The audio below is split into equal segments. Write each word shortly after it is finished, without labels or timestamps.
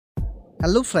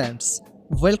Hello friends,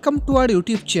 welcome to our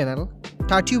YouTube channel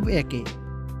Tatuve.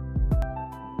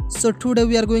 So today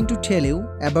we are going to tell you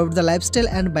about the lifestyle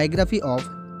and biography of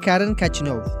Karen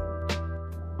Khachanov.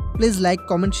 Please like,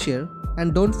 comment, share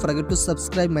and don't forget to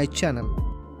subscribe my channel.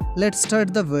 Let's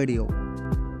start the video.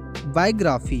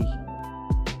 Biography.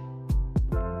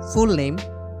 Full name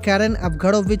Karen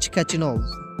Avgadovich Khachanov.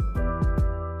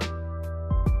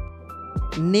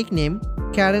 Nickname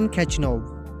Karen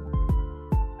Khachanov.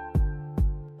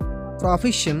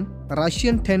 Profession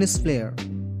Russian tennis player.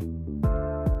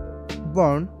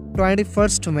 Born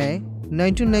 21st May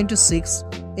 1996,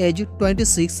 age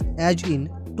 26, age in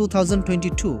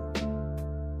 2022.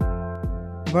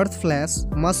 Birthplace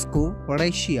Moscow,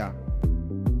 Russia.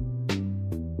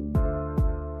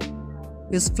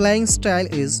 His flying style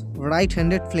is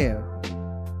right-handed player.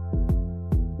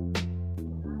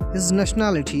 His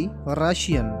nationality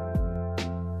Russian.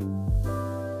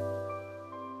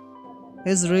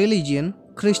 His religion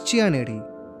Christianity.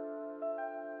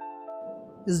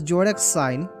 His zodiac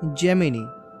sign Gemini.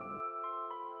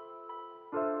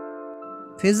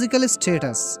 Physical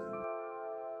status: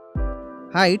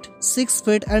 height 6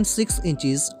 feet and 6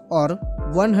 inches or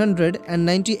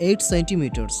 198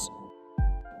 centimeters.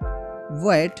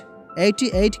 Weight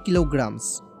 88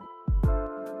 kilograms.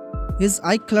 His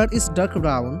eye color is dark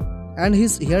brown and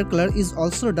his hair color is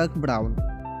also dark brown.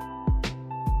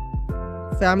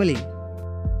 Family: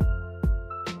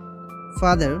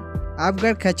 Father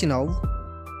Avgar Khachanov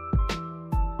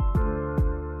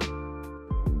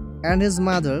and his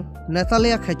mother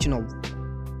Natalia Khachanov.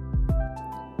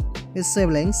 His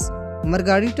siblings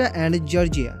Margarita and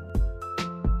Georgia.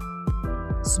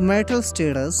 Marital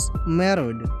status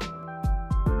married.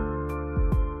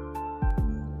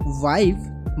 Wife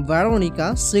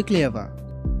Veronika Sikleva.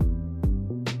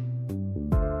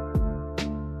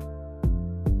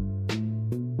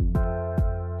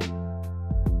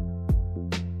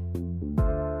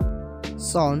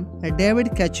 Son David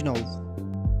Khachanov.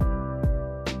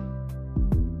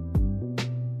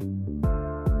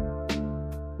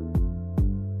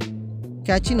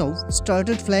 Khachanov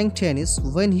started playing tennis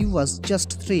when he was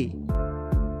just 3.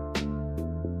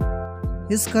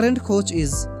 His current coach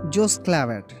is Josh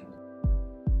Clavet.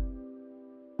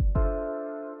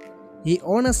 He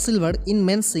won a silver in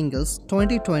men's singles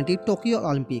 2020 Tokyo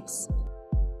Olympics.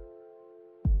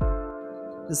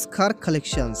 His car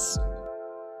collections: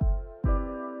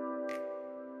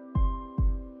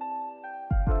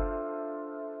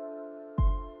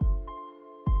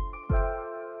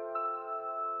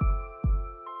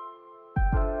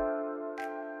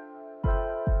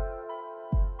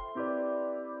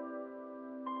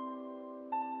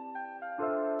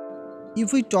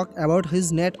 if we talk about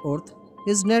his net worth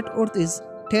is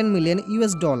 10 million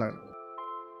US dollar.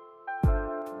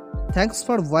 Thanks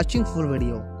for watching full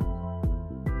video.